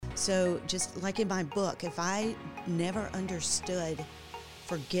So just like in my book, if I never understood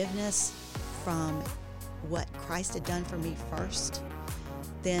forgiveness from what Christ had done for me first,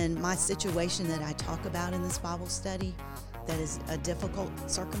 then my situation that I talk about in this Bible study, that is a difficult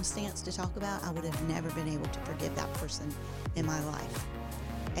circumstance to talk about, I would have never been able to forgive that person in my life.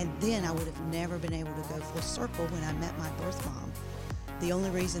 And then I would have never been able to go full circle when I met my birth mom. The only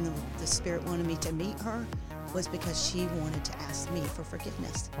reason the Spirit wanted me to meet her was because she wanted to ask me for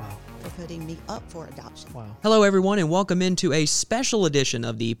forgiveness. Wow. For putting me up for adoption. Wow. Hello, everyone, and welcome into a special edition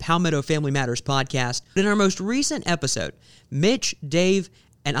of the Palmetto Family Matters podcast. In our most recent episode, Mitch, Dave,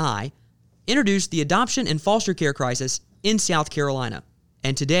 and I introduced the adoption and foster care crisis in South Carolina.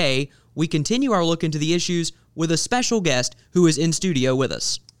 And today, we continue our look into the issues with a special guest who is in studio with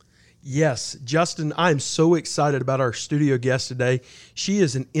us. Yes, Justin, I'm so excited about our studio guest today. She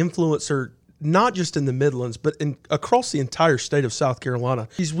is an influencer, not just in the Midlands, but across the entire state of South Carolina.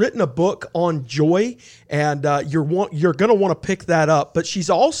 She's written a book on joy, and you're going to want to pick that up. But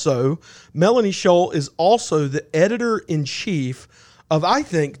she's also, Melanie Shull is also the editor-in-chief of, I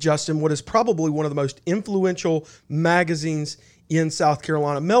think, Justin, what is probably one of the most influential magazines in South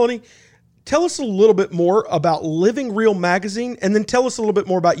Carolina. Melanie, tell us a little bit more about Living Real Magazine, and then tell us a little bit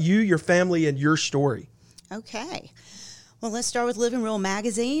more about you, your family, and your story. Okay. Well, let's start with Living Real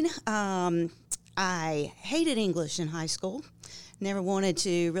Magazine. I hated English in high school. Never wanted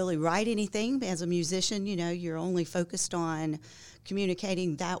to really write anything. As a musician, you know, you're only focused on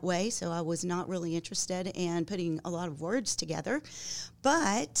communicating that way, so I was not really interested in putting a lot of words together.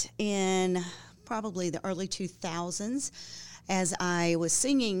 But in probably the early 2000s, as I was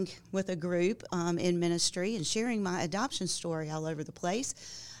singing with a group in ministry and sharing my adoption story all over the place,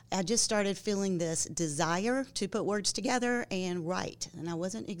 I just started feeling this desire to put words together and write. And I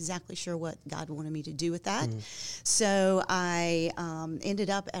wasn't exactly sure what God wanted me to do with that. So I ended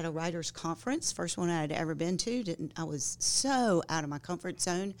up at a writer's conference, first one I had ever been to. I was so out of my comfort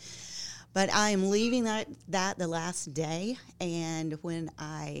zone. But I am leaving that the last day. And when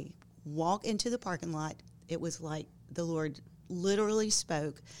I walk into the parking lot, it was like the Lord literally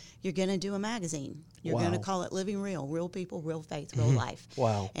spoke, "You're going to do a magazine. You're going to call it Living Real, real people, real faith, real life."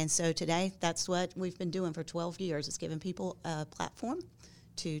 Wow. And so today, that's what we've been doing for 12 years. It's giving people a platform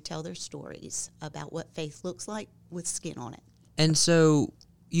to tell their stories about what faith looks like with skin on it. And so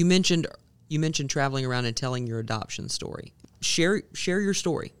you mentioned traveling around and telling your adoption story. Share your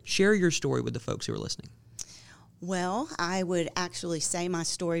story. Share your story with the folks who are listening. Well, I would actually say my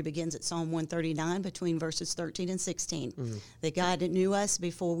story begins at Psalm 139 between verses 13 and 16. That God knew us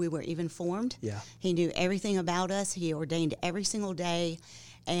before we were even formed. Yeah. He knew everything about us. He ordained every single day.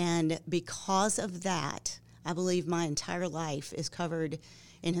 And because of that, I believe my entire life is covered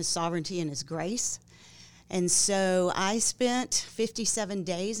in His sovereignty and His grace. And so I spent 57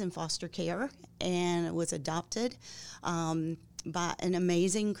 days in foster care and was adopted by an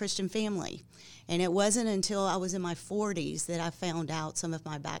amazing Christian family. And it wasn't until I was in my 40s that I found out some of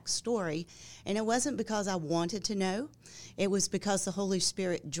my backstory. And it wasn't because I wanted to know. It was because the Holy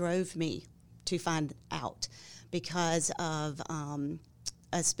Spirit drove me to find out because of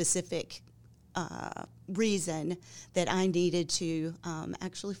a specific reason that I needed to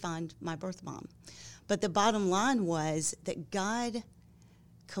actually find my birth mom. But the bottom line was that God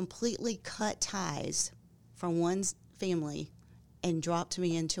completely cut ties from one family and dropped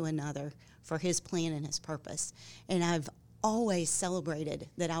me into another for His plan and His purpose. And I've always celebrated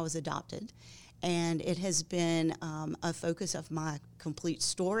that I was adopted. And it has been a focus of my complete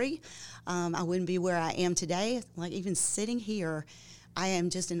story. I wouldn't be where I am today. Like even sitting here, I am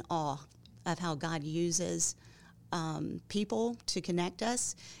just in awe of how God uses people to connect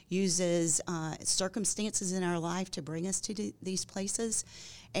us, uses circumstances in our life to bring us to these places,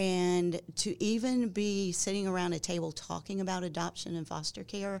 and to even be sitting around a table talking about adoption and foster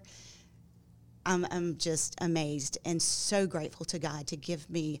care. I'm just amazed and so grateful to God to give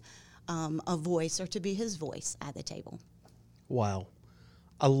me a voice, or to be His voice at the table. Wow.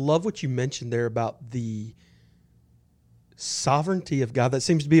 I love what you mentioned there about the sovereignty of God. That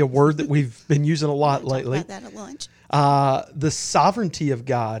seems to be a word that we've been using a lot lately. Talk about that at lunch. The sovereignty of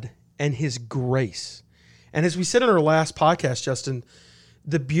God and His grace. And as we said in our last podcast, Justin,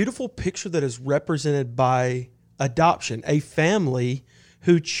 the beautiful picture that is represented by adoption, a family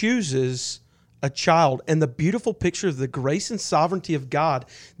who chooses a child, and the beautiful picture of the grace and sovereignty of God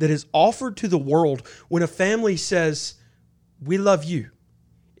that is offered to the world when a family says, "We love you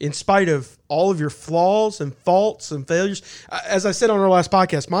in spite of all of your flaws and faults and failures." As I said on our last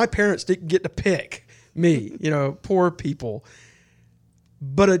podcast, my parents didn't get to pick me, poor people.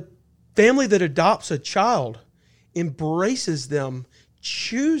 But a family that adopts a child embraces them,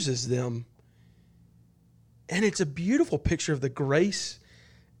 chooses them. And it's a beautiful picture of the grace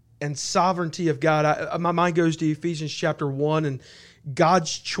and sovereignty of God. My mind goes to Ephesians chapter 1 and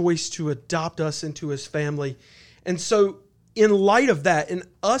God's choice to adopt us into his family. And so in light of that, and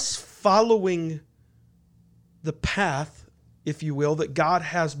us following the path, if you will, that God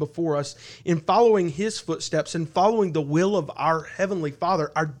has before us, in following his footsteps and following the will of our Heavenly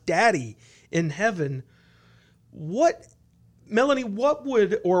Father, our Daddy in heaven, Melanie,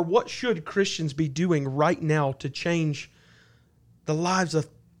 what should Christians be doing right now to change the lives of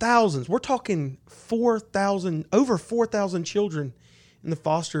thousands? We're talking over 4,000 children in the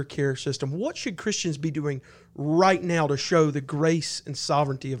foster care system. What should Christians be doing right now to show the grace and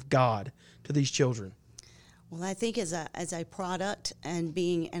sovereignty of God to these children? Well, I think as a product and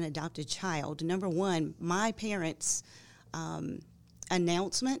being an adopted child, number one, my parents'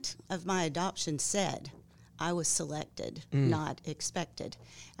 announcement of my adoption said I was selected, not expected.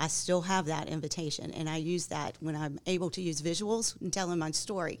 I still have that invitation, and I use that when I'm able to use visuals and telling my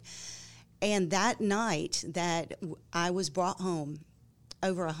story. And that night that I was brought home,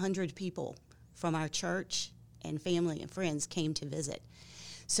 over 100 people from our church and family and friends came to visit.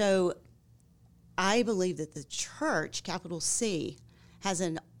 So I believe that the church, capital C, has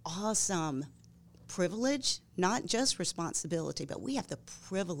an awesome privilege, not just responsibility, but we have the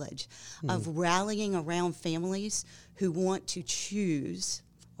privilege of rallying around families who want to choose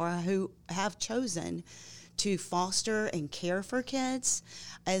or who have chosen to foster and care for kids,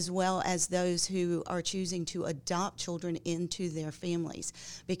 as well as those who are choosing to adopt children into their families.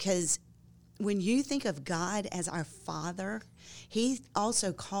 Because when you think of God as our Father, he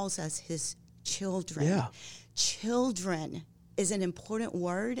also calls us his children. Yeah. Children is an important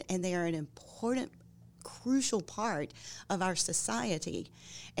word, and they are an important, crucial part of our society.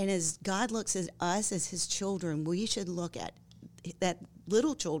 And as God looks at us as his children, we should look at that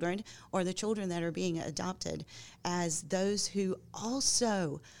little children or the children that are being adopted as those who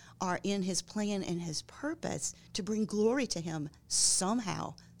also are in his plan and his purpose to bring glory to him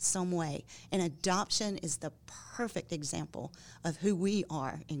somehow, some way. And adoption is the perfect example of who we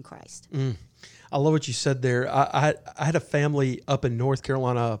are in Christ. I love what you said there. I had a family up in North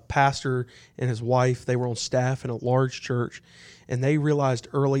Carolina, a pastor and his wife. They were on staff in a large church, and they realized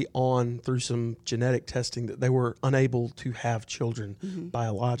early on through some genetic testing that they were unable to have children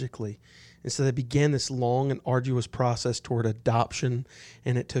biologically. And so they began this long and arduous process toward adoption,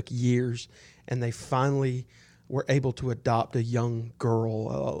 and it took years. And they finally were able to adopt a young girl,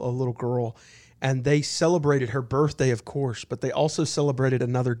 a little girl. And they celebrated her birthday, of course, but they also celebrated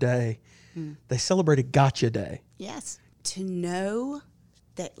another day. They celebrated Gotcha Day. Yes. To know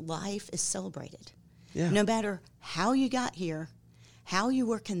that life is celebrated. Yeah. No matter how you got here, how you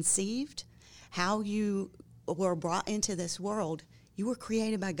were conceived, how you were brought into this world, you were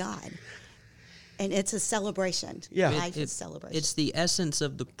created by God. And it's a celebration. Yeah. Life is celebration. It's the essence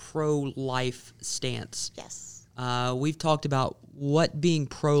of the pro-life stance. Yes. We've talked about what being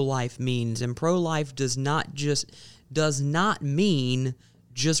pro-life means, and pro-life does not mean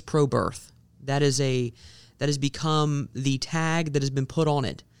just pro-birth. That has become the tag that has been put on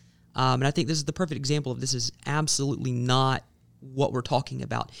it. And I think this is the perfect example of this is absolutely not what we're talking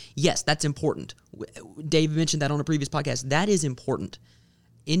about. Yes, that's important. Dave mentioned that on a previous podcast. That is important.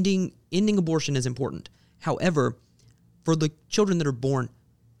 Ending abortion is important. However, for the children that are born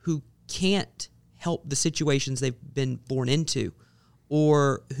who can't help the situations they've been born into,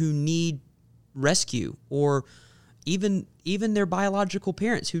 or who need rescue, or even their biological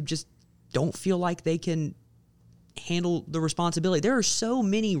parents who just don't feel like they can handle the responsibility. There are so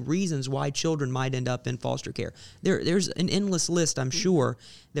many reasons why children might end up in foster care. There's an endless list, I'm sure,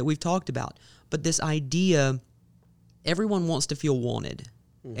 that we've talked about. But this idea, everyone wants to feel wanted.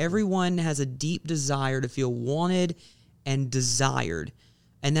 Everyone has a deep desire to feel wanted and desired.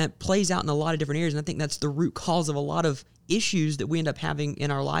 And that plays out in a lot of different areas. And I think that's the root cause of a lot of issues that we end up having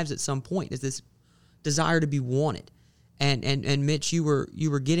in our lives at some point, is this desire to be wanted. And Mitch, you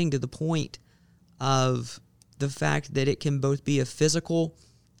were getting to the point of the fact that it can both be a physical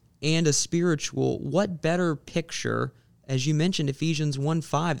and a spiritual. What better picture, as you mentioned, Ephesians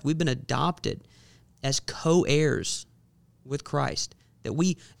 1:5, we've been adopted as co-heirs with Christ, that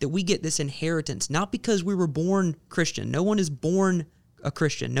we get this inheritance, not because we were born Christian. No one is born a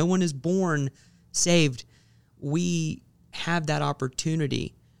Christian. No one is born saved. We have that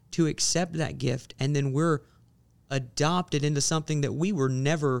opportunity to accept that gift, and then we're adopted into something that we were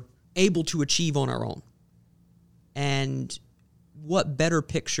never able to achieve on our own. And what better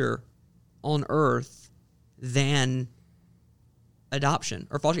picture on earth than adoption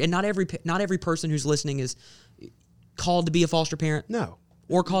or foster? And not every person who's listening is called to be a foster parent. No.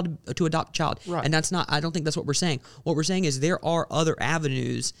 Or called to adopt a child. Right. And I don't think that's what we're saying. What we're saying is there are other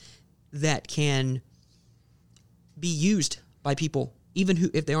avenues that can be used by people, even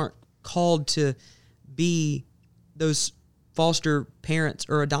if they aren't called to be those foster parents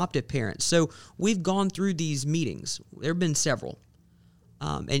or adoptive parents. So we've gone through these meetings. There have been several.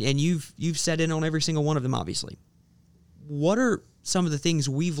 And you've sat in on every single one of them, obviously. What are some of the things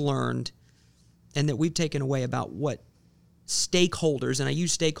we've learned and that we've taken away about what stakeholders, and I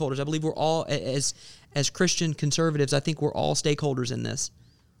use stakeholders, I believe we're all, as Christian conservatives, I think we're all stakeholders in this.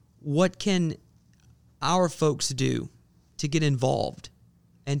 What can our folks do to get involved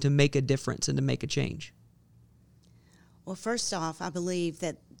and to make a difference and to make a change? Well, first off, I believe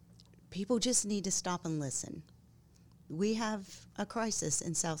that people just need to stop and listen. We have a crisis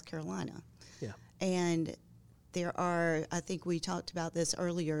in South Carolina. Yeah. And there are, I think we talked about this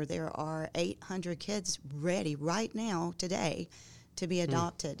earlier, there are 800 kids ready right now, today, to be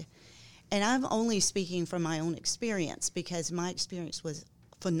adopted. And I'm only speaking from my own experience because my experience was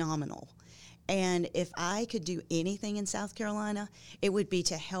phenomenal. And if I could do anything in South Carolina, it would be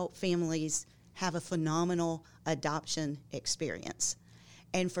to help families have a phenomenal adoption experience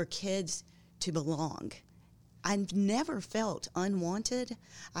and for kids to belong. I've never felt unwanted.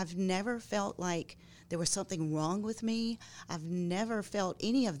 I've never felt like there was something wrong with me. I've never felt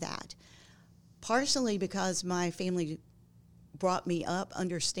any of that. Partially because my family brought me up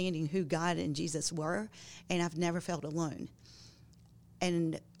understanding who God and Jesus were, and I've never felt alone.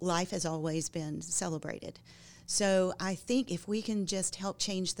 And life has always been celebrated. So I think if we can just help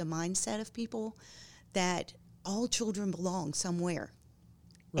change the mindset of people that all children belong somewhere.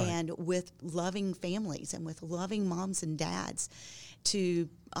 Right. And with loving families and with loving moms and dads to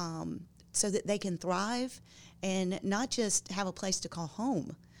so that they can thrive and not just have a place to call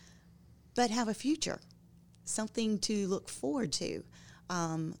home, but have a future, something to look forward to,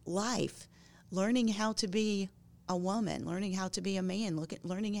 life, learning how to be a woman, learning how to be a man,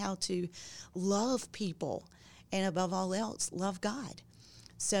 learning how to love people, and above all else, love God.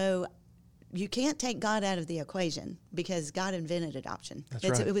 So you can't take God out of the equation because God invented adoption.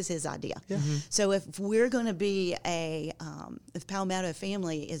 That's right. It was his idea. Yeah. Mm-hmm. So if we're going to be if Palmetto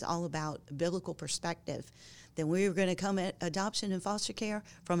Family is all about biblical perspective, then we're going to come at adoption and foster care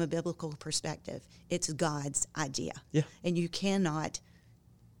from a biblical perspective. It's God's idea. Yeah. And you can't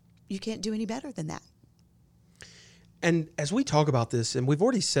do any better than that. And as we talk about this, and we've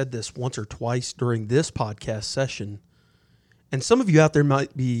already said this once or twice during this podcast session, and some of you out there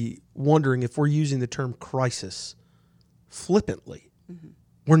might be wondering if we're using the term crisis flippantly. Mm-hmm.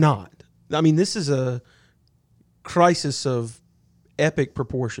 We're not. I mean, this is a crisis of epic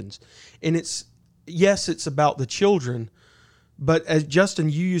proportions. And it's about the children, but as Justin,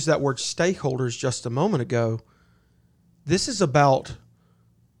 you used that word stakeholders just a moment ago. This is about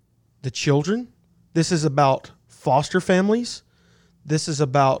the children. This is about foster families. This is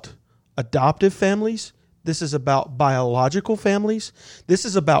about adoptive families. This is about biological families. This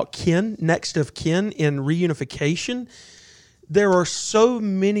is about kin, next of kin in reunification. There are so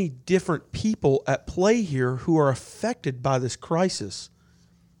many different people at play here who are affected by this crisis.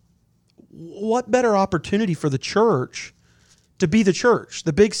 What better opportunity for the church to be the church,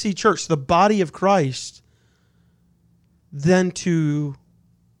 the Big C church, the body of Christ, than to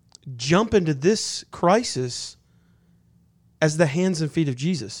jump into this crisis as the hands and feet of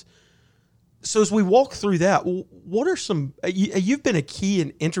Jesus? So as we walk through that, what are some, you've been a key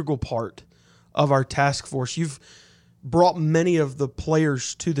and integral part of our task force. You've brought many of the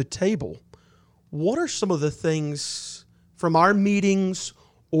players to the table. What are some of the things from our meetings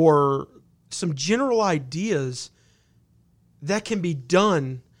or some general ideas that can be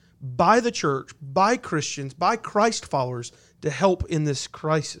done by the church, by Christians, by Christ followers to help in this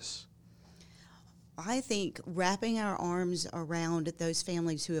crisis? I think wrapping our arms around those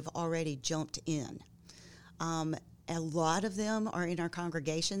families who have already jumped in. A lot of them are in our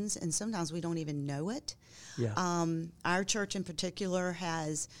congregations, and sometimes we don't even know it. Yeah. Our church in particular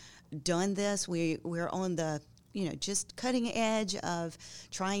has done this. We're on the just cutting edge of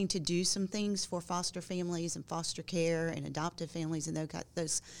trying to do some things for foster families and foster care and adoptive families and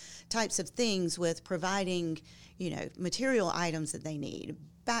those types of things with providing, material items that they need,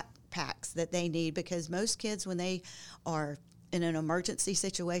 backpacks that they need, because most kids, when they are in an emergency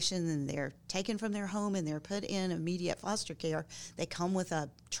situation and they're taken from their home and they're put in immediate foster care, they come with a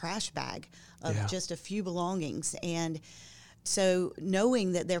trash bag of just a few belongings. And so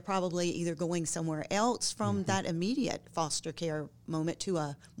knowing that they're probably either going somewhere else from that immediate foster care moment to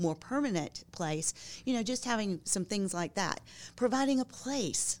a more permanent place, just having some things like that. Providing a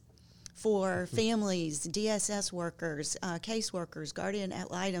place for families, DSS workers, caseworkers, guardian ad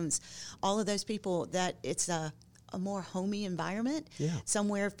litems, all of those people, that it's a more homey environment,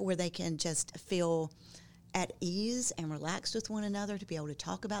 somewhere where they can just feel at ease and relaxed with one another, to be able to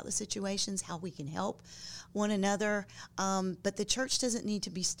talk about the situations, how we can help one another. But the church doesn't need to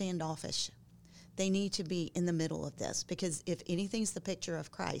be standoffish. They need to be in the middle of this, because if anything's the picture of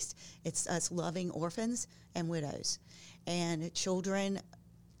Christ, it's us loving orphans and widows. And children,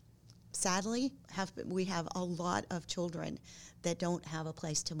 sadly, we have a lot of children that don't have a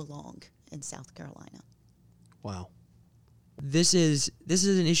place to belong in South Carolina. Wow. This is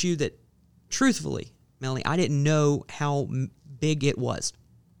an issue that, truthfully, Melanie, I didn't know how big it was.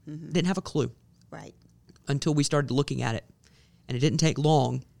 Didn't have a clue. Right. Until we started looking at it. And it didn't take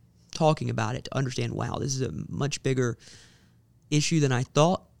long talking about it to understand, wow, this is a much bigger issue than I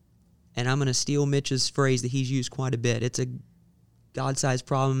thought. And I'm going to steal Mitch's phrase that he's used quite a bit. It's a God-sized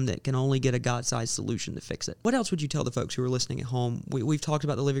problem that can only get a God-sized solution to fix it. What else would you tell the folks who are listening at home? We've talked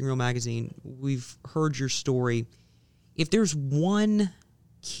about the Living Real magazine. We've heard your story. If there's one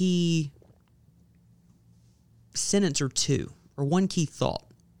key sentence or two, or one key thought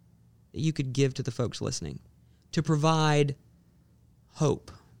that you could give to the folks listening to provide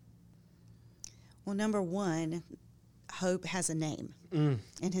hope. Well, number one, hope has a name, and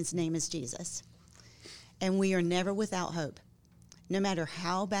his name is Jesus. And we are never without hope. No matter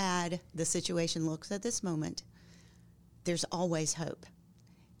how bad the situation looks at this moment, there's always hope.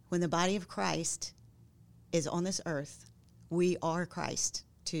 When the body of Christ is on this earth, we are Christ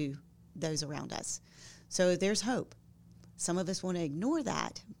to those around us. So there's hope. Some of us want to ignore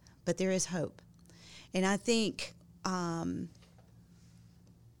that, but there is hope. And I think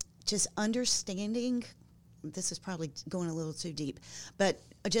just understanding, this is probably going a little too deep, but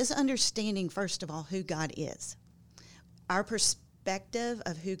just understanding, first of all, who God is. Our perspective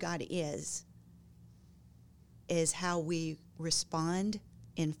of who God is how we respond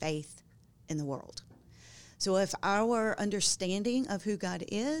in faith in the world. So if our understanding of who God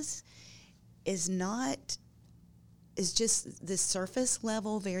is just this surface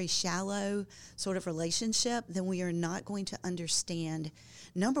level, very shallow sort of relationship, then we are not going to understand,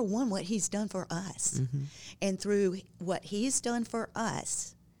 number one, what he's done for us. And through what he's done for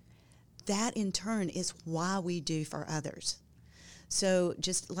us, that in turn is why we do for others. So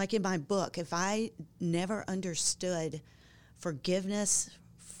just like in my book, if I never understood forgiveness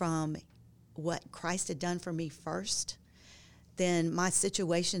from what Christ had done for me first, then my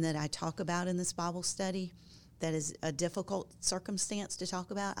situation that I talk about in this Bible study, that is a difficult circumstance to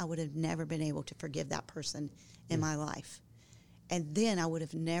talk about, I would have never been able to forgive that person in my life. And then I would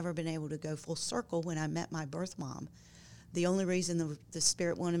have never been able to go full circle when I met my birth mom. The only reason the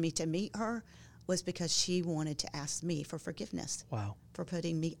Spirit wanted me to meet her was because she wanted to ask me for forgiveness. Wow. For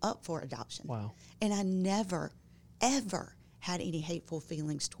putting me up for adoption. Wow. And I never, ever had any hateful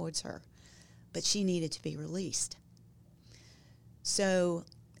feelings towards her. But she needed to be released. So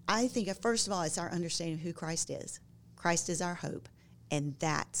I think, first of all, it's our understanding of who Christ is. Christ is our hope, and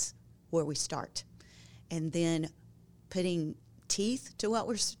that's where we start. And then putting teeth to what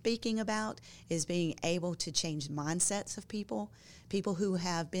we're speaking about is being able to change mindsets of people who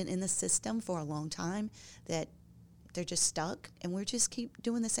have been in the system for a long time, that they're just stuck, and we're just keep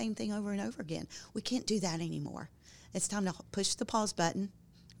doing the same thing over and over again. We can't do that anymore. It's time to push the pause button,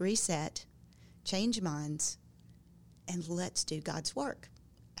 reset, change minds, and let's do God's work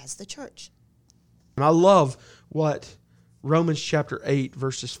as the church. And I love what Romans chapter 8,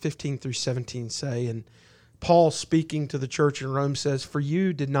 verses 15 through 17 say. And Paul, speaking to the church in Rome, says, "For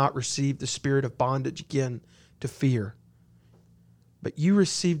you did not receive the spirit of bondage again to fear, but you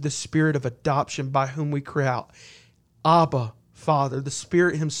received the spirit of adoption, by whom we cry out, Abba, Father." The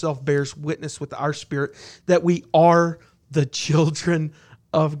Spirit himself bears witness with our spirit that we are the children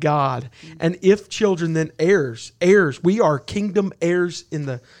of God. And if children, then heirs. We are kingdom heirs in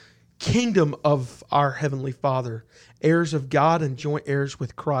the kingdom of our Heavenly Father, heirs of God and joint heirs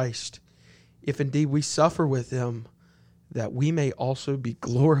with Christ, if indeed we suffer with him, that we may also be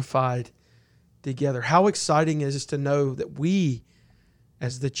glorified together. How exciting is it to know that we,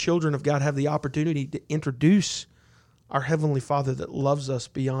 as the children of God, have the opportunity to introduce our Heavenly Father that loves us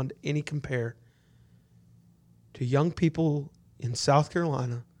beyond any compare to young people in South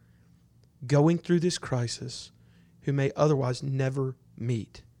Carolina going through this crisis who may otherwise never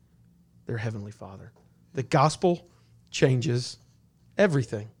meet their Heavenly Father. The gospel changes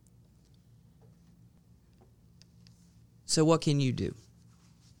everything. So what can you do?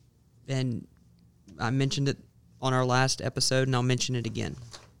 And I mentioned it on our last episode, and I'll mention it again.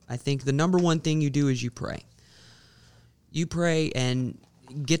 I think the number one thing you do is you pray. You pray, and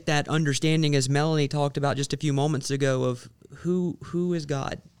get that understanding, as Melanie talked about just a few moments ago, of who is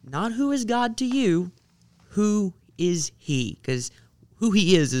God. Not who is God to you, who is He? Because who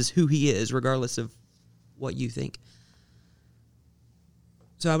He is who He is, regardless of what you think.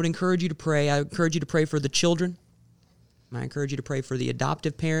 So I would encourage you to pray. I encourage you to pray for the children. I encourage you to pray for the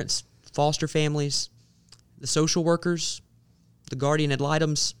adoptive parents, foster families, the social workers, the guardian ad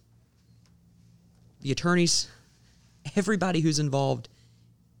litems, the attorneys, everybody who's involved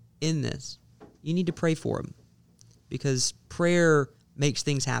in this. You need to pray for them, because prayer makes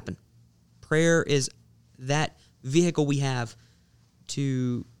things happen. Prayer is that vehicle we have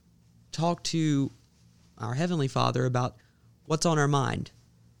to talk to our Heavenly Father about what's on our mind.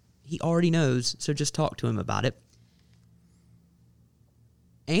 He already knows, so just talk to Him about it.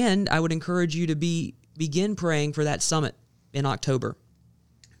 And I would encourage you to begin praying for that summit in October,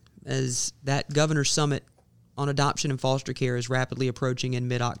 as that governor's summit on adoption and foster care is rapidly approaching in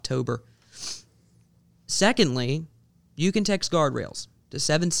mid-October. Secondly, you can text Guardrails to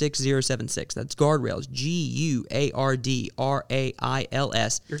 76076. That's Guardrails, Guardrails.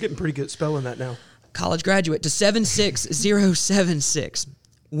 You're getting pretty good at spelling that now. College graduate, to 76076.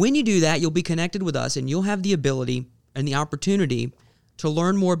 When you do that, you'll be connected with us, and you'll have the ability and the opportunity to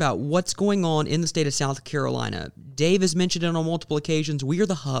learn more about what's going on in the state of South Carolina. Dave has mentioned it on multiple occasions. We are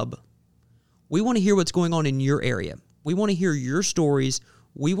the hub. We want to hear what's going on in your area. We want to hear your stories.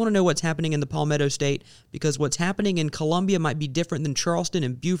 We want to know what's happening in the Palmetto State, because what's happening in Columbia might be different than Charleston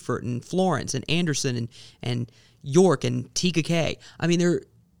and Beaufort and Florence and Anderson and York and TKK. I mean, there are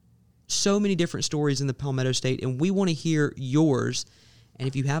so many different stories in the Palmetto State, and we want to hear yours. And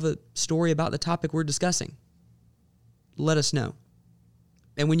if you have a story about the topic we're discussing, let us know.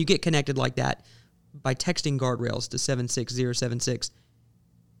 And when you get connected like that, by texting Guardrails to 76076,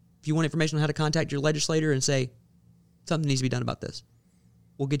 if you want information on how to contact your legislator and say, something needs to be done about this,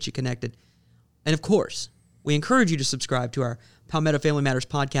 we'll get you connected. And of course, we encourage you to subscribe to our Palmetto Family Matters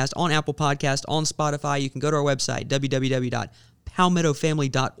podcast on Apple Podcast, on Spotify. You can go to our website,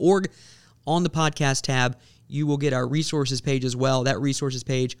 www.palmettofamily.org. On the podcast tab, you will get our resources page as well. That resources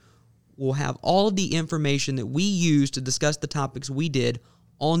page will have all of the information that we use to discuss the topics we did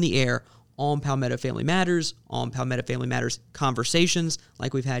on the air on Palmetto Family Matters, on Palmetto Family Matters Conversations,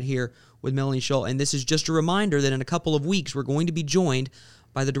 like we've had here with Melanie Shull. And this is just a reminder that in a couple of weeks, we're going to be joined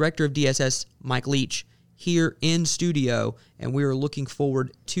by the director of DSS, Mike Leach, here in studio, and we are looking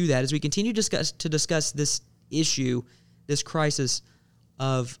forward to that as we continue to discuss this issue, this crisis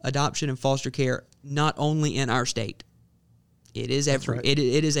of adoption and foster care, not only in our state. It is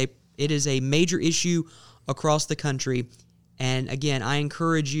it is a major issue across the country, and again, I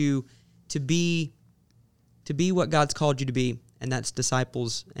encourage you to be what God's called you to be, and that's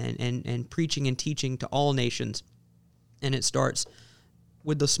disciples and preaching and teaching to all nations. And it starts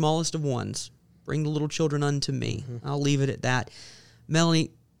with the smallest of ones. Bring the little children unto me. Mm-hmm. I'll leave it at that.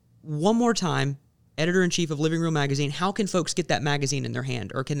 Melanie, one more time, editor-in-chief of Living Real Magazine, how can folks get that magazine in their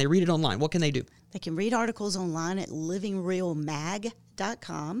hand, or can they read it online? What can they do? They can read articles online at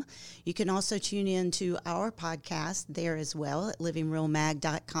livingrealmag.com. You can also tune in to our podcast there as well at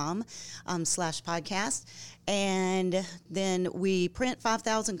livingrealmag.com/podcast. And then we print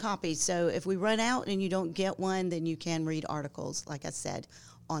 5,000 copies. So if we run out and you don't get one, then you can read articles, like I said,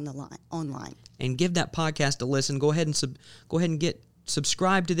 online. And give that podcast a listen. Go ahead and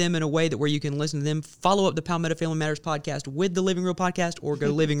subscribe to them in a way that where you can listen to them. Follow up the Palmetto Family Matters podcast with the Living Real podcast, or go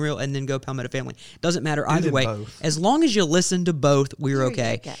Living Real and then go Palmetto Family. Doesn't matter either way. Both. As long as you listen to both, we're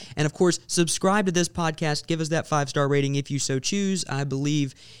okay. Okay. And of course, subscribe to this podcast. Give us that 5-star rating if you so choose. I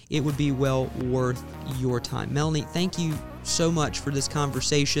believe it would be well worth your time. Melanie, thank you so much for this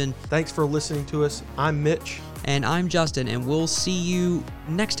conversation. Thanks for listening to us. I'm Mitch. And I'm Justin, and we'll see you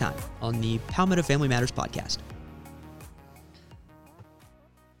next time on the Palmetto Family Matters podcast.